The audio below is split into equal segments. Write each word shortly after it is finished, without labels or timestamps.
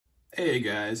Hey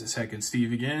guys, it's Heck and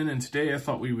Steve again, and today I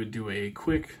thought we would do a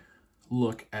quick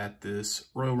look at this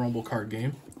Royal Rumble card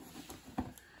game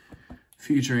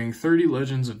featuring 30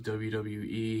 legends of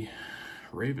WWE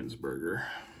Ravensburger.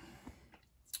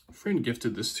 A friend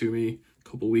gifted this to me a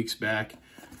couple weeks back.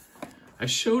 I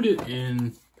showed it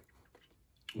in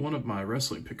one of my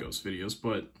wrestling pickups videos,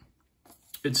 but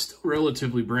it's still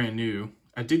relatively brand new.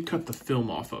 I did cut the film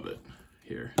off of it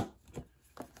here,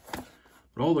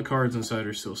 but all the cards inside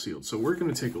are still sealed. So we're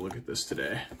going to take a look at this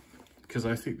today because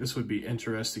I think this would be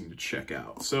interesting to check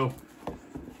out. So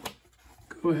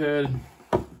go ahead,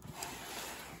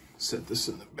 set this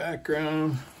in the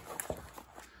background.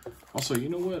 Also, you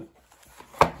know what?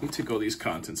 Let me take all these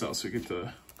contents out so we get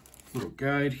the little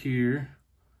guide here.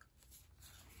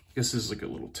 I guess this is like a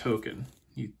little token.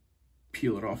 You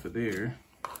peel it off of there.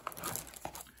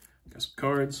 Got some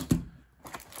cards,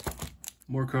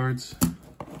 more cards,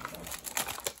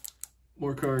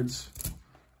 more cards,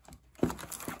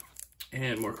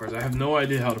 and more cards. I have no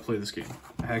idea how to play this game.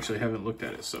 I actually haven't looked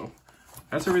at it, so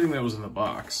that's everything that was in the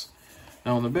box.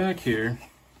 Now on the back here,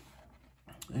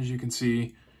 as you can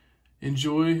see, enter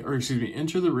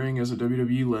the ring as a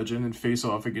WWE legend and face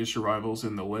off against your rivals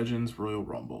in the Legends Royal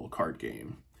Rumble card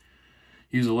game.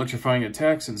 Use electrifying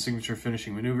attacks and signature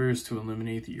finishing maneuvers to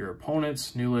eliminate your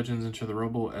opponents. New legends enter the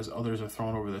Rumble as others are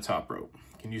thrown over the top rope.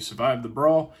 Can you survive the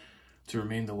brawl to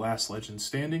remain the last legend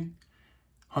standing?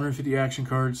 150 action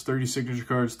cards, 30 signature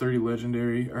cards, 30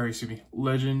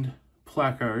 legend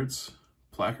placards.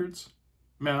 Placards?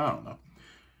 Man, I don't know.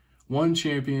 1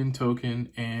 champion token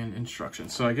and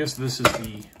instructions. So I guess this is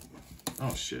the,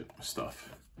 oh shit,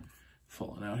 stuff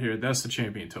falling out here. That's the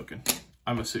champion token,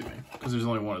 I'm assuming, because there's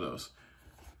only one of those.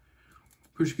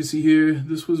 Of course, you can see here,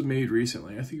 this was made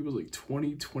recently. I think it was like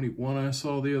 2021 I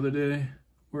saw the other day.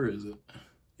 Where is it?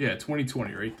 Yeah,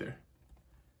 2020 right there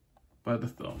by the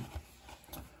thumb.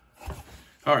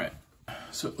 All right,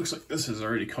 so it looks like this is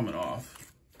already coming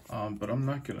off, but I'm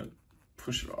not gonna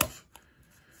push it off.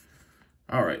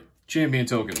 All right, champion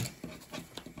token.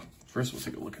 First, we'll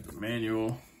take a look at the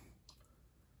manual.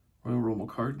 Royal Rumble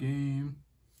card game.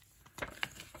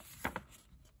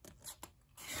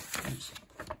 Oops.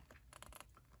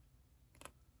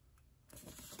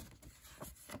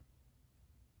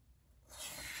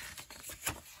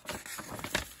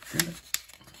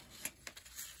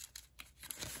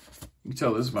 You can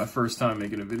tell this is my first time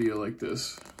making a video like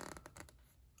this.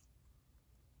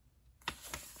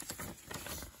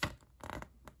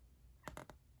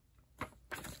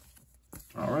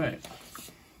 All right.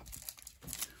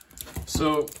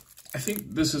 So I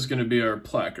think this is going to be our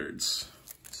placards.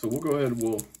 So we'll go ahead and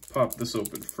we'll pop this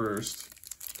open first.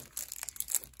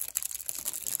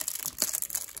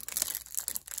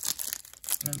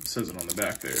 And it says it on the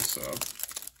back there, so.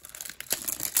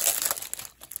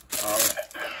 All right.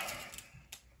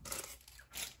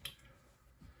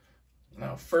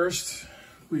 Now first,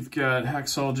 we've got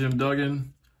Hacksaw Jim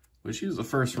Duggan, which he was the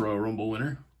first Royal Rumble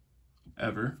winner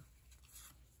ever.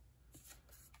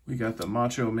 We got the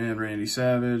Macho Man Randy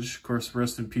Savage, of course,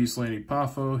 rest in peace Lanny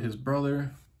Poffo, his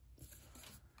brother.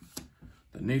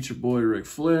 The Nature Boy Ric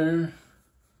Flair.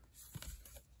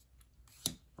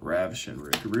 Ravishing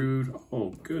Rick Rude.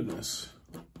 Oh goodness.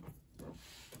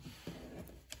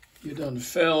 You done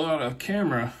fell out of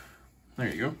camera. There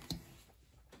you go.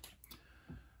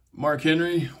 Mark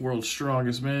Henry, World's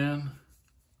Strongest Man.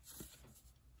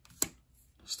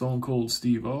 Stone Cold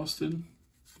Steve Austin.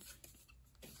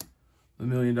 The $1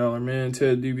 Million Man,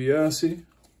 Ted DiBiase.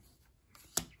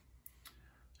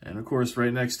 And of course,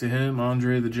 right next to him,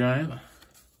 Andre the Giant.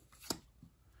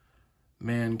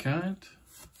 Mankind.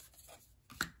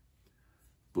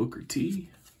 Booker T.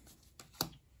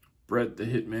 Bret the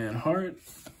Hitman Hart.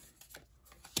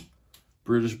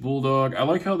 British Bulldog. I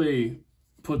like how they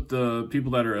put the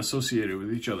people that are associated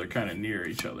with each other kind of near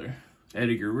each other.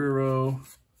 Eddie Guerrero.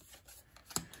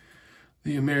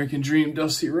 The American Dream,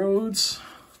 Dusty Rhodes.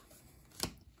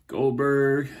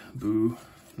 Goldberg. Boo.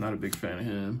 Not a big fan of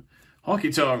him.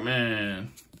 Honky Tonk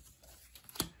Man.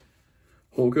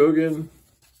 Hulk Hogan.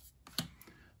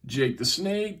 Jake the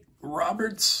Snake.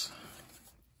 Roberts.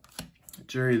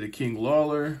 Jerry the King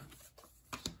Lawler.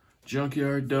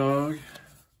 Junkyard Dog.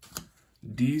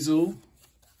 Diesel.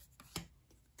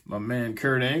 My man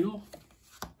Kurt Angle.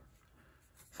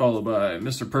 Followed by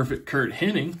Mr. Perfect Kurt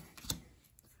Hennig.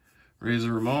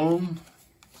 Razor Ramon.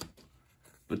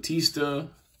 Batista.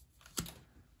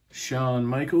 Shawn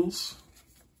Michaels.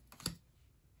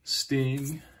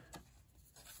 Sting.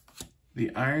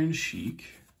 The Iron Sheik.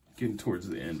 Getting towards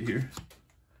the end here.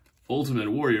 Ultimate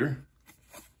Warrior.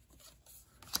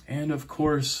 And of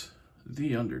course,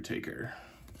 The Undertaker.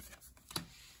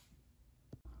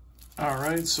 All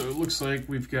right, so it looks like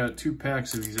we've got 2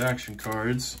 packs of these action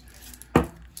cards.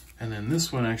 And then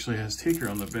this one actually has Taker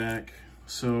on the back.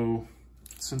 So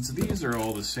since these are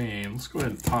all the same, let's go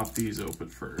ahead and pop these open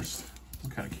first.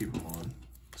 We'll kind of keep them on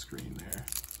screen there.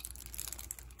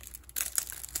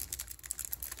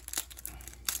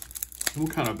 We'll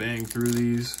kind of bang through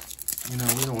these. You know,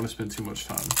 we don't want to spend too much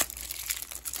time.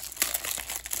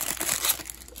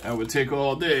 That would take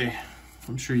all day.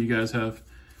 I'm sure you guys have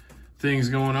things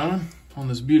going on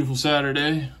this beautiful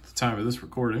Saturday at the time of this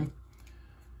recording.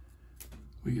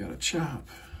 We got a chop,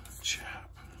 chop,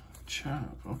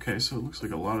 chop. Okay, so it looks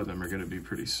like a lot of them are going to be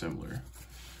pretty similar.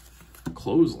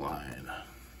 Clothesline.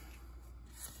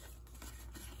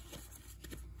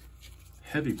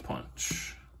 Heavy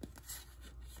punch.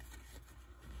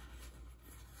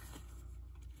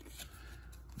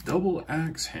 Double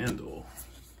axe handle.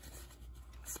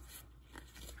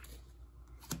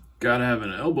 Gotta have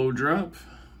an elbow drop.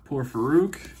 Poor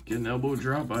Farouk getting elbow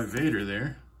drop by Vader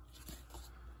there.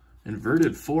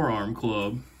 Inverted forearm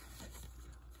club.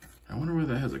 I wonder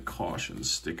whether that has a caution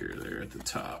sticker there at the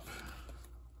top.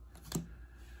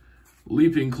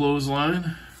 Leaping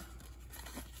clothesline.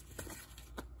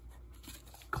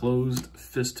 Closed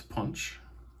fist punch.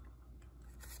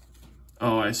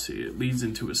 Oh, I see. It leads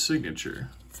into a signature.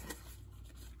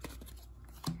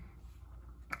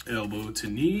 Elbow to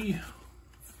knee.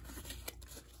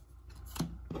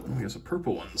 We got some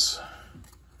purple ones.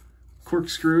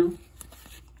 Corkscrew.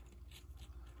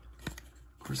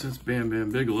 Of course, that's Bam Bam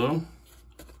Bigelow.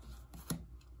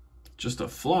 Just a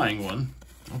flying one.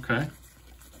 Okay.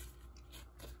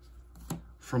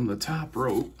 From the top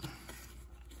rope.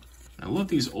 I love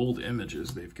these old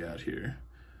images they've got here.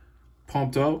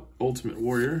 Pumped Up, Ultimate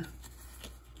Warrior.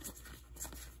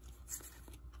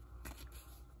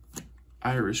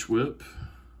 Irish Whip.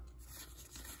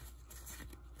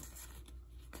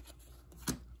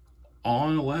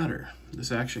 On a ladder.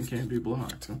 This action can't be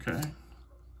blocked. Okay.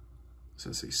 Does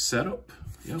that say setup?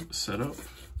 Yep, setup.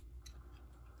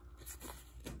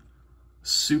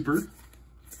 Super.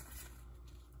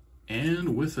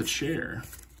 And with a chair.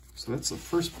 So that's the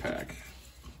first pack.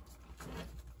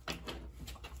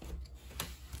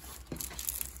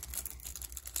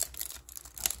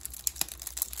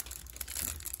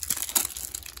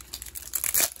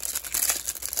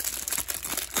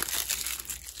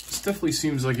 Definitely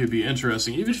seems like it'd be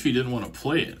interesting, even if you didn't want to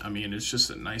play it. I mean, it's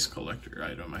just a nice collector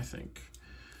item, I think.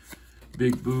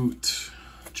 Big boot,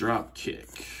 drop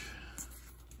kick,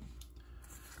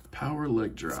 power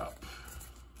leg drop,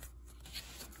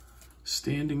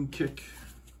 standing kick,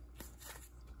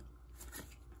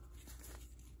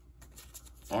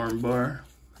 arm bar,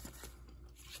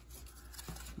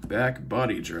 back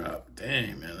body drop.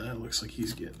 Dang, man, that looks like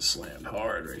he's getting slammed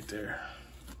hard right there.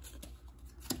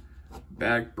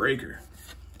 Back breaker.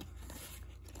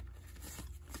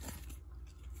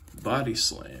 Body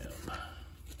slam.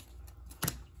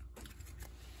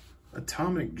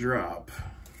 Atomic drop.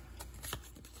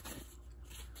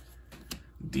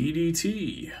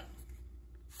 DDT.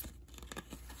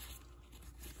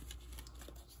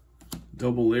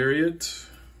 Double lariat.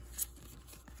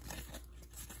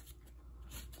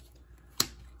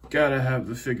 Gotta have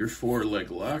the figure 4 leg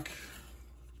lock.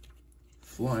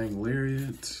 Flying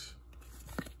lariat.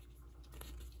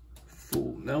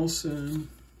 Full Nelson,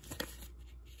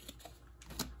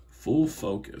 full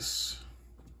focus,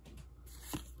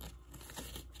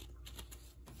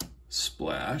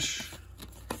 splash,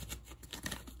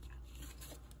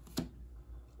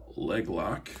 leg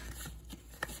lock,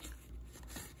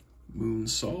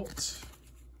 moonsault,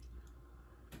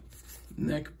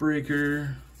 neck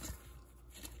breaker,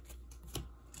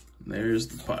 there's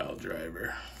the pile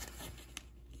driver,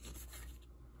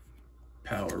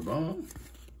 power bomb,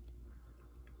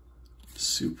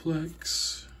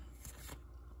 suplex,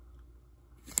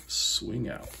 swing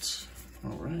out.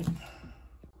 All right.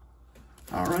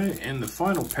 All right, and the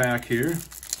final pack here.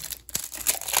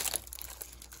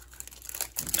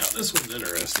 Now this one's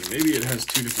interesting. Maybe it has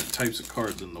 2 different types of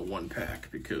cards in the one pack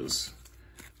because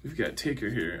we've got Taker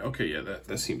here. Okay, yeah,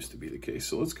 that seems to be the case.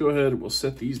 So let's go ahead and we'll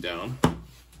set these down.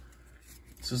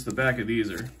 Since the back of these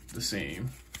are the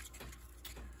same.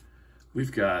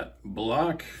 We've got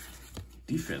block,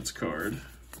 defense card,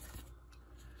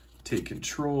 take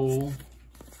control,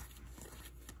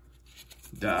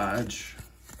 dodge,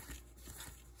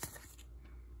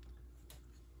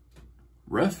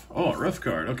 ref. Oh, ref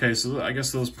card. Okay, so I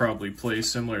guess those probably play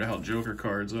similar to how Joker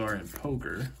cards are in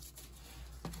poker.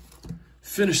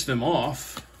 Finish them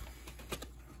off.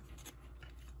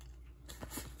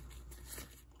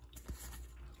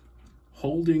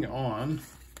 Holding on.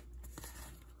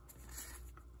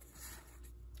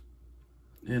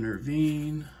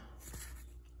 Intervene.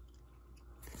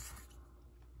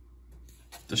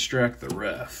 Distract the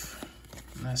ref.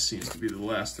 And that seems to be the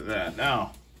last of that.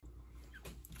 Now,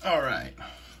 all right.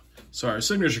 So our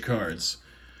signature cards.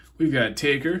 We've got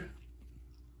Taker,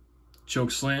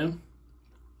 Choke Slam,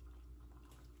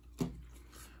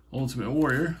 Ultimate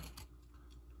Warrior,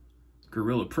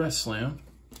 Gorilla Press Slam,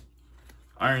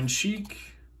 Iron Sheik,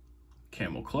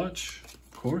 Camel Clutch,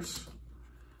 of course,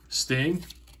 Sting,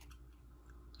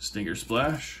 Stinger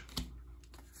Splash,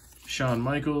 Shawn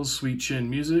Michaels, Sweet Chin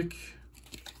Music,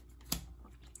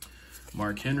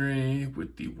 Mark Henry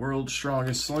with the World's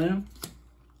Strongest Slam,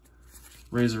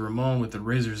 Razor Ramon with the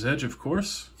Razor's Edge, of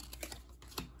course,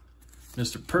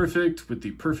 Mr. Perfect with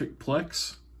the Perfect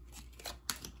Plex,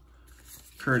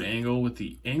 Kurt Angle with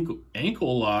the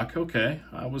ankle lock. Okay,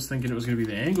 I was thinking it was going to be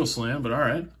the Angle Slam, but all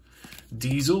right.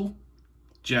 Diesel,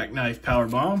 Jackknife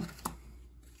Powerbomb,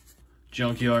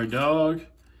 Junkyard Dog,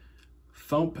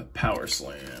 Thump Power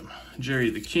Slam, Jerry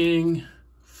the King,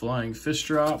 Flying Fist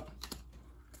Drop,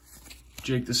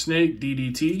 Jake the Snake,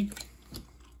 DDT,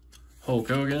 Hulk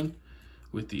Hogan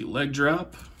with the Leg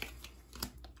Drop,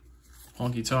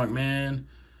 Honky Tonk Man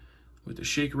with the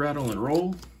Shake, Rattle, and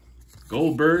Roll,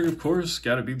 Goldberg, of course,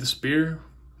 got to be the Spear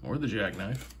or the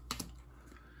Jackknife,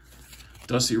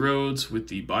 Dusty Rhodes with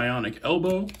the Bionic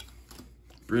Elbow,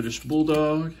 British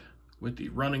Bulldog with the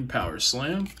Running Power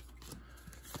Slam,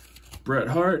 Bret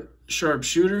Hart,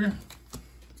 Sharpshooter,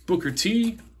 Booker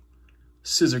T,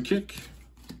 Scissor Kick,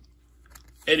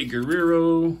 Eddie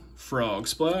Guerrero, Frog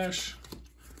Splash,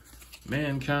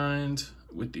 Mankind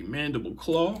with the Mandible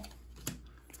Claw,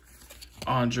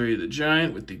 Andre the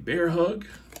Giant with the Bear Hug,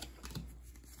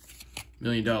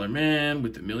 $1 Million Man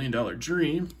with the $1 Million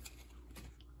Dream,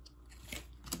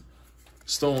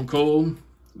 Stone Cold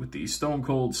with the Stone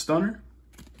Cold Stunner,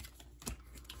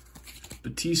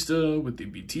 Batista with the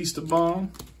Batista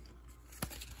Bomb,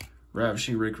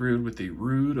 Ravishing Rick Rude with the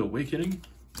Rude Awakening,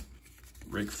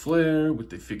 Ric Flair with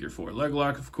the Figure 4 Leg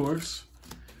Lock, of course,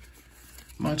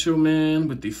 Macho Man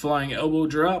with the Flying Elbow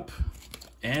Drop,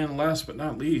 and last but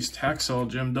not least, Hacksaw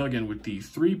Jim Duggan with the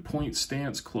 3-point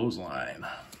stance clothesline.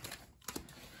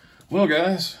 Well,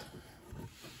 guys,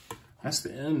 that's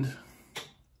the end.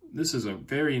 This is a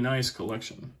very nice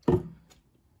collection.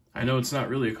 I know it's not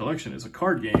really a collection, it's a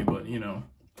card game, but, you know,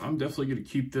 I'm definitely going to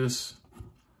keep this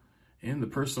in the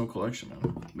personal collection,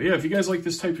 man. But yeah, if you guys like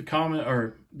this type of comment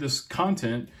or this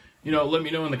content, you know, let me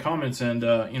know in the comments, and,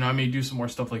 you know, I may do some more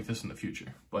stuff like this in the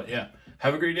future. But yeah,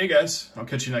 have a great day, guys. I'll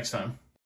catch you next time.